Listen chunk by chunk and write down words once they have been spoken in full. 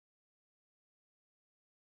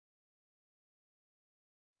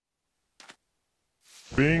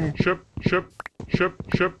Bing, ship, ship, ship,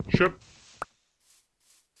 ship, ship.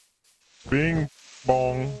 Bing,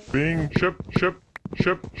 bong, bing, ship, ship,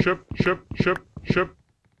 ship, ship, ship, ship, ship.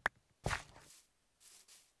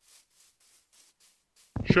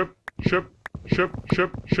 Ship, ship, ship,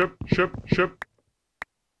 ship, ship, ship, ship.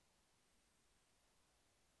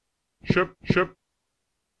 Ship, ship,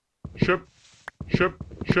 ship, ship,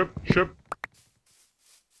 ship, ship.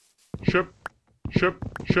 Ship, ship,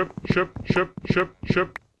 ship, ship, ship, ship,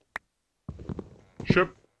 ship. Ship,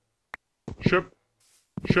 ship,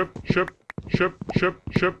 ship, ship, ship, ship,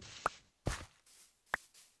 ship.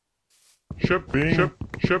 Ship, bing, ship,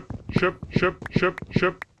 ship, ship, ship, ship,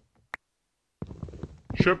 ship.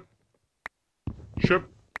 Ship, ship,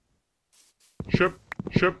 ship,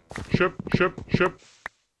 ship, ship, ship, ship.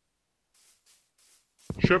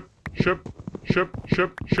 Ship, ship, ship,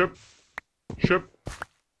 ship, ship, ship.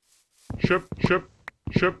 Ship, ship,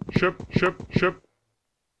 ship, ship, ship, ship.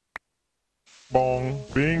 Bong,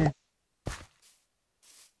 bing.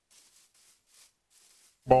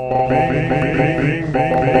 Bong, bing, bing, bing,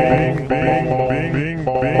 bing, bing, bing, bing, bing,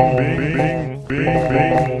 bing, bing,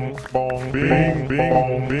 bing, bong, bing,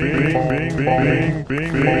 bing, bing, bing, bing, bing,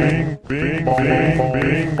 bing, bing, bing,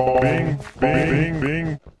 bing, bong, bing,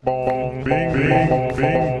 bing, bong, bing, bing,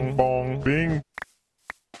 bing, bong, bing,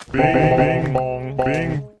 bing, bing, bong,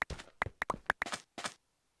 bing.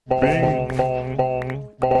 Bong, bong, bong,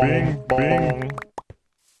 bong, bing, bing.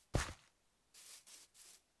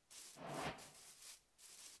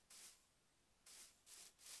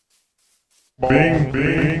 Bing,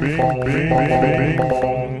 bing, bong, bing, bing,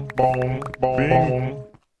 bong, bong, bong.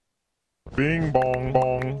 Bing, bong,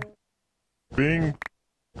 bong. Bing,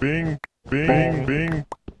 bing, bing, bing.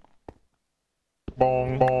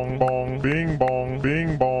 Bong, bong, bong, bing, bong,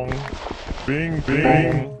 bing, bong. Bing,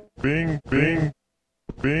 bing, bing, bing,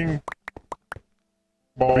 bing.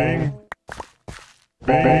 Bong.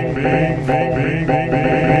 Bing, bing, bing, bing, bing,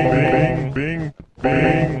 bing,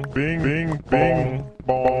 bing, bing, bing, bing,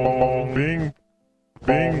 bong, bing,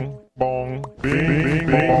 bing, bong, bing, bing,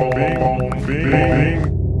 bing, bing,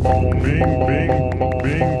 bing, bong, bing, bing,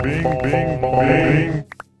 bong,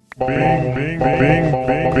 bing, bing, bing, bong, bing, bing,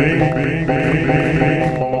 bing, bing, bing, bing,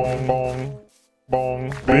 bing, bong, bong,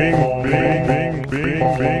 bing, bing, bing,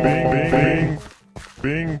 bing, bing,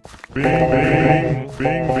 bing, bing,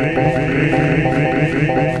 bing, bing, bing,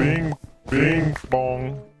 bing, bing,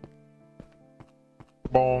 bong,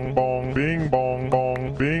 bong, bong, bing, bong,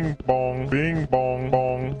 bong, bing, bong, bing, bong,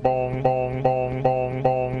 bong, bong, bong, bong, bong,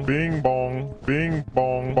 bong, bing, bong, bing,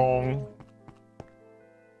 bong, bong,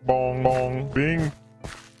 bong, bong, bing,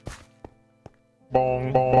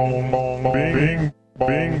 bong, bong, bong, bing,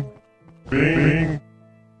 bing, bing,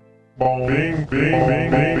 bong, bing, bing,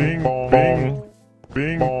 bing, bing, bong,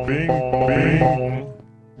 bing, bing, bing, bing,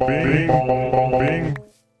 bong, bing,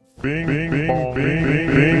 bing, bing, bing, bing,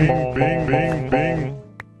 bing, bing, bing,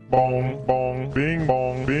 bong, bong, bing,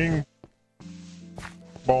 bong, bing,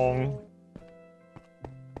 bong,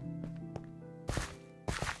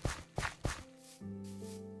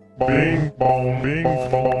 bing, bong, bing,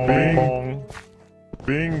 bong, bing,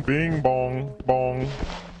 bing, bing, bong, bong,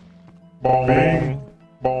 bong, bing,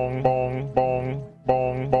 bong, bong, bong,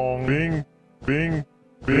 bong, bong, bing, bing,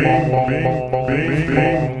 bing, bing, bing,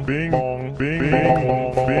 bing, bing, bong, bing,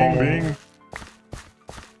 bong, bing,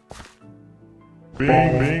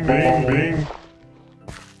 bing, bing, bing, bing,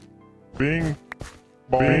 bing, bing,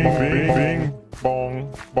 bong, bing, bing,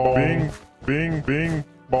 bong, bong, bing, bing, bing,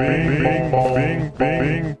 bing, bong, bing, bing, bong,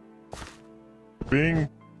 bing, bing, bing,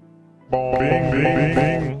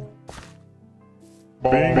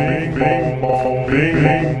 bong, bing, bing, bong,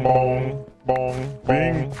 bing, bong, bong,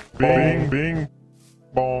 bing, bing, bing,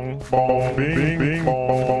 bong, bong, bing, bing,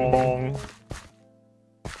 bong, bong,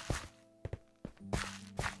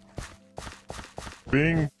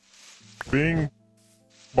 bing, bing,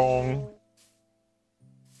 bong,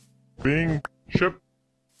 bing, ship,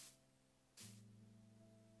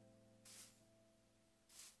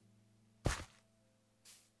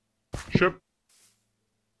 ship,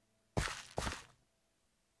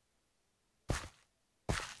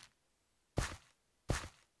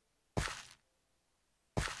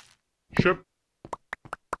 ship,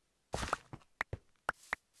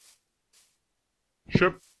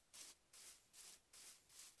 ship,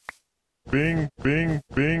 bing, bing,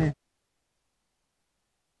 bing,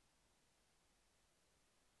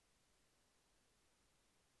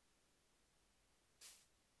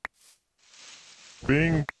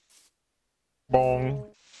 bing,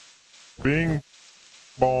 bong, bing,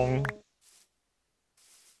 bong,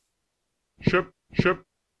 ship, ship,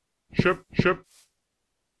 ship, ship,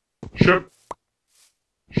 ship.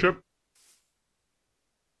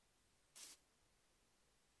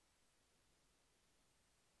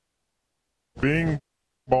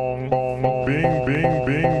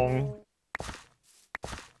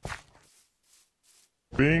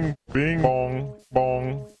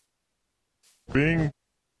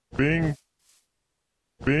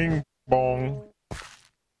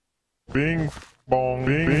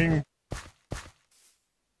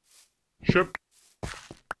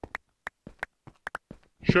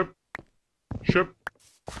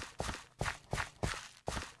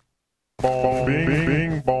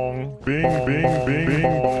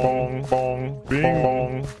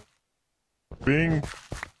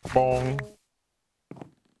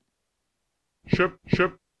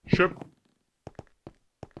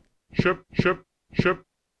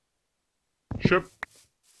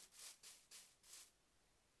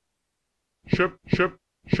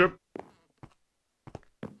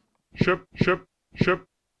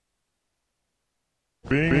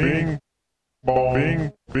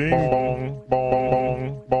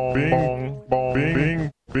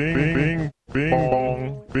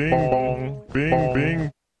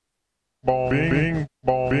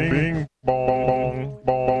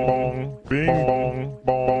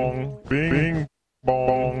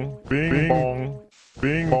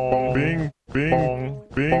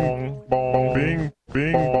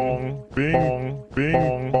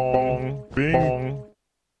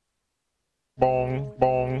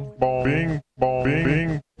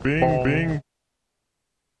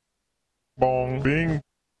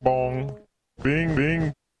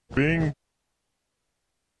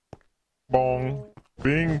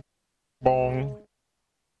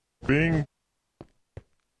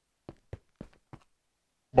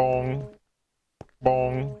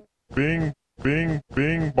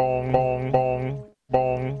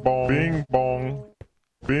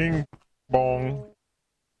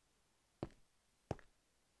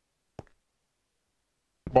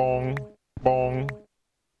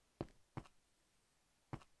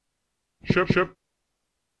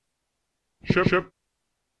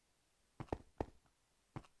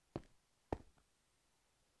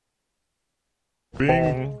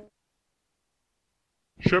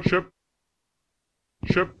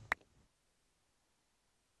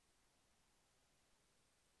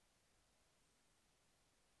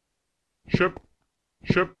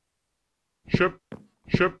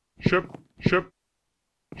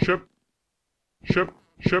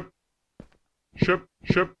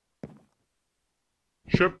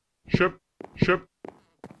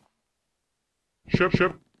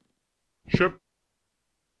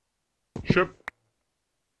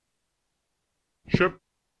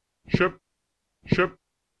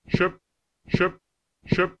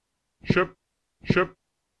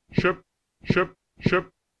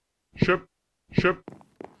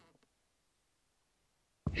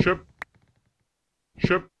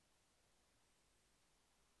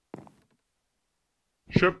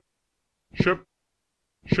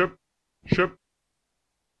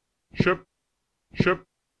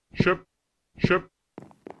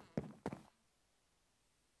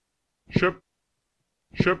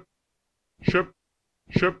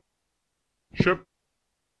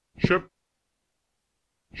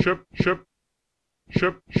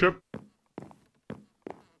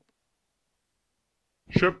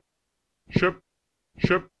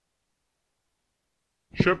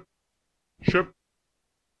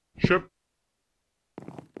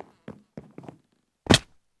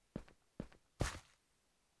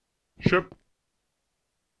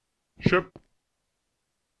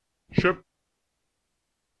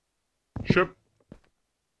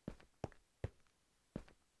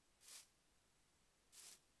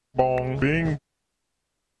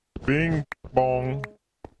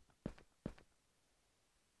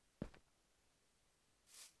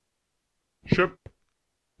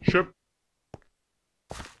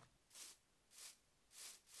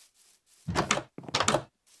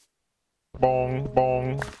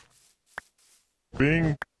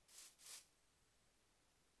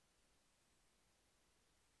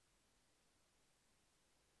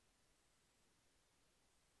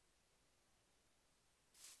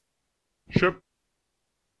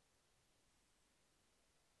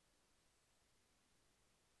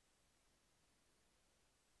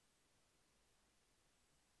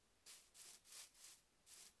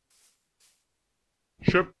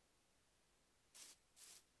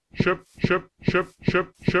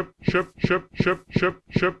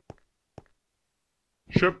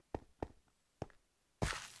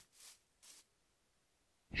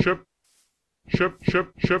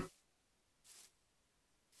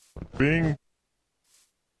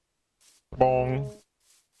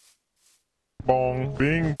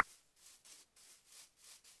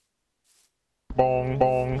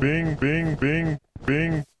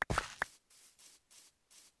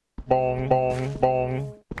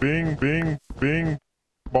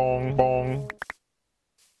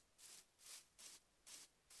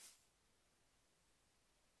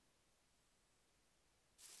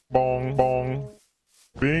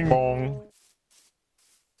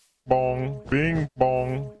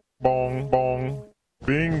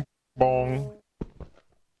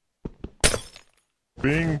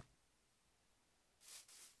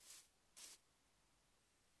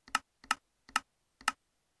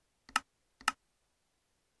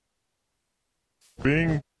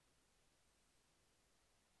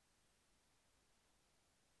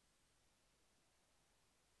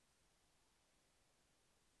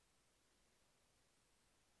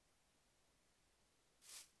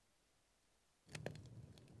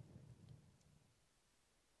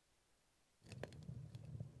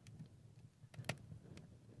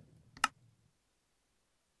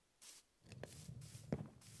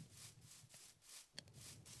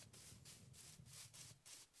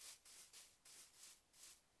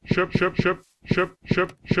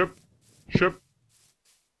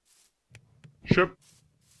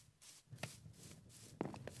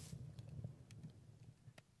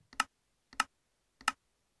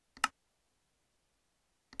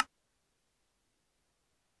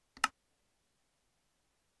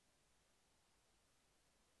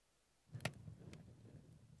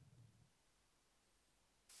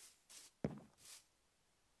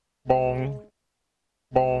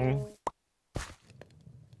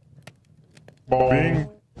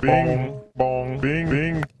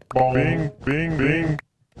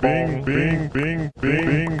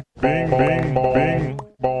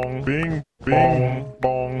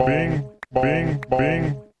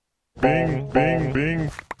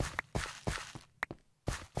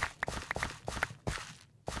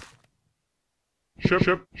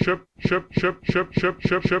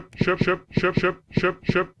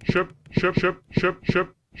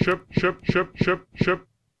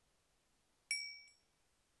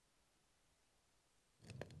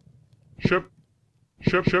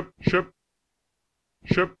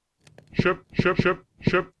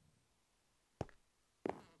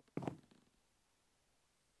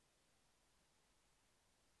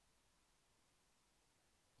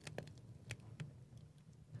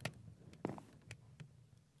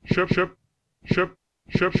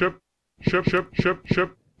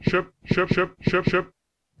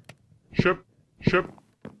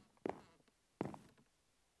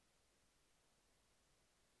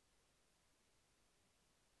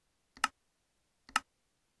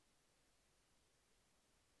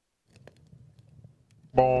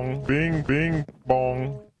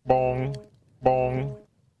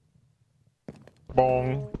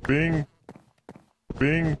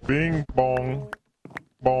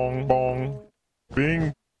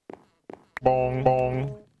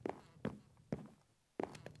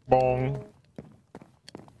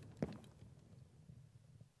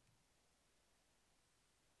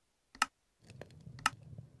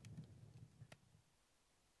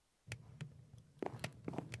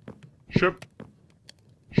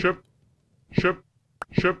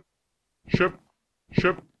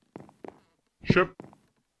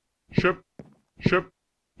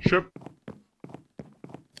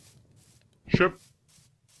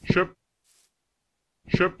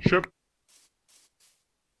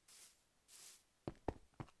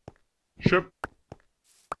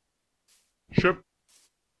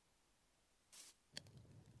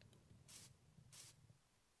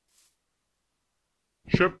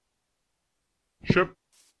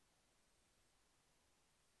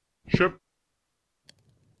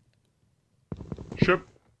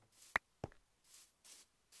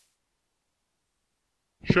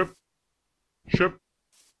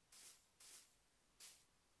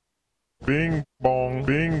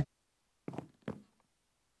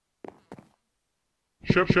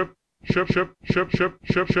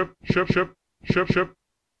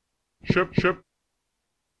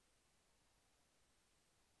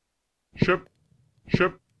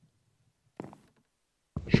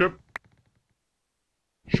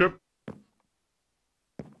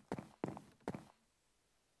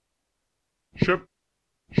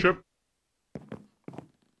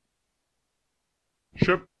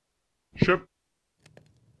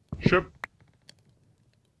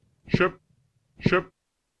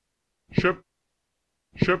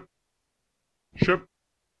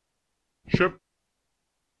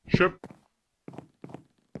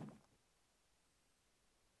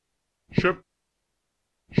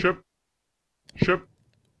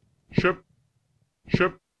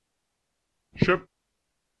 ship, ship,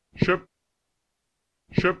 ship,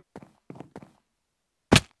 ship.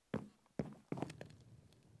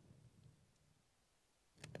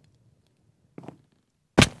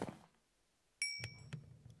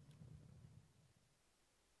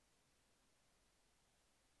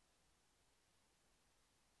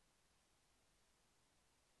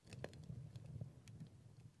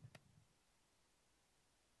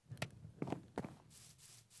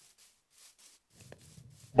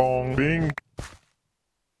 Bong, bing,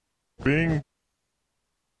 bing,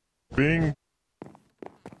 bing,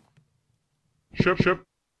 ship, ship,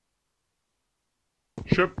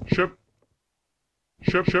 ship, ship,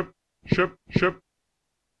 ship, ship, ship, ship,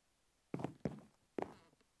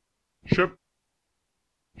 ship,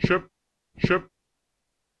 ship, ship,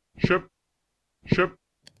 ship, ship,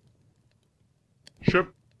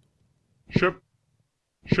 ship, ship,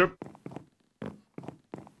 ship.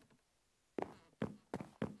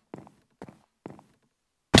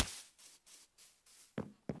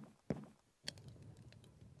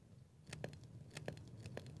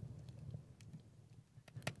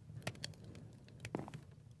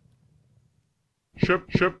 Ship,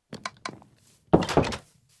 ship.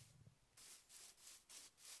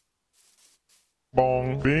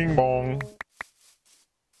 Bong, bing, bong.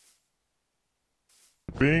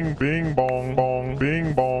 Bing, bing, bong, bong,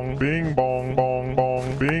 bing, bong, bing, bong, bong,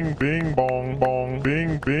 bong, bing, bing, bong, bong,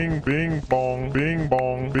 bing, bing, bing, bong, bing,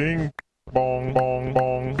 bong, bing, bong, bong,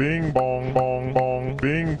 bong, bing, bong, bong, bong,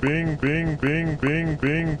 bing, bing, bing, bing, bing,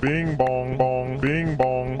 bing, bing, bong, bong, bing,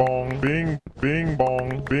 bong, bong, bing, bing,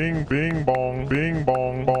 bong, bing, bing, bong, bing,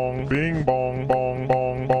 bong, bong, bing, bong, bong,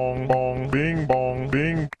 bong, bong, bong, bing, bong,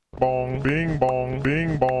 bing, bong, bing, bong,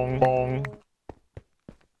 bing, bong, bong.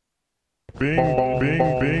 Bing bong bing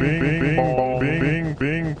bing bing bong bing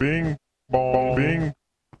bing bing bong bing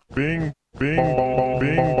bing bing bong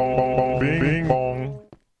bing bong bing bong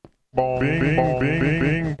bong bing bing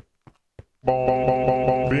bing bong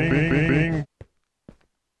bong bing bing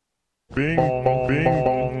bing bong bing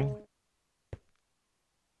bong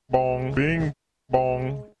bong bing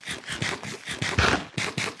bong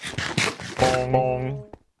bong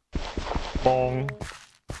bong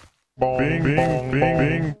bong bing bing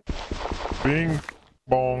bing bing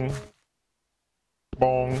bong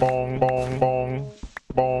bong bong bong bong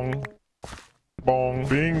bong bong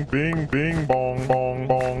bing bing bing bong bong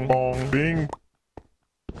bong bong bing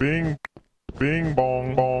bing bing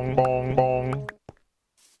bong bong bong bong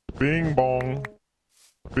bing bong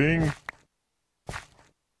bing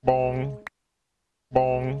bong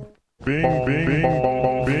bong bing bing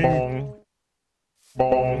bong bing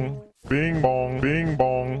bong bing bong bing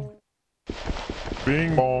bong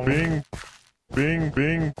bing bong bing bing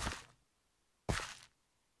bing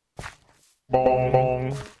bong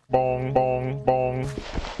bong bong bong bong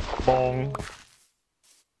bong.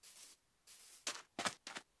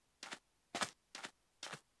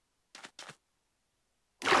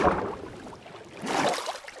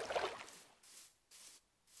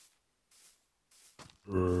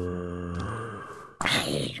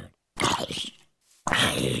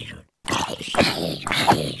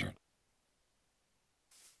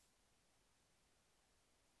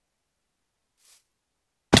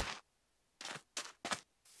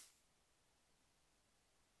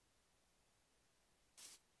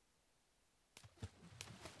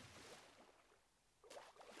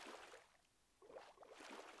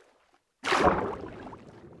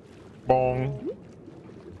 Bong.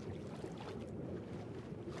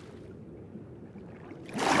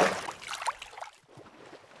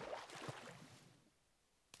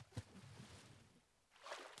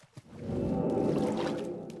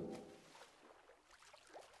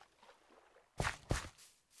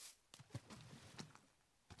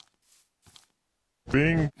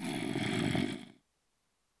 Bing.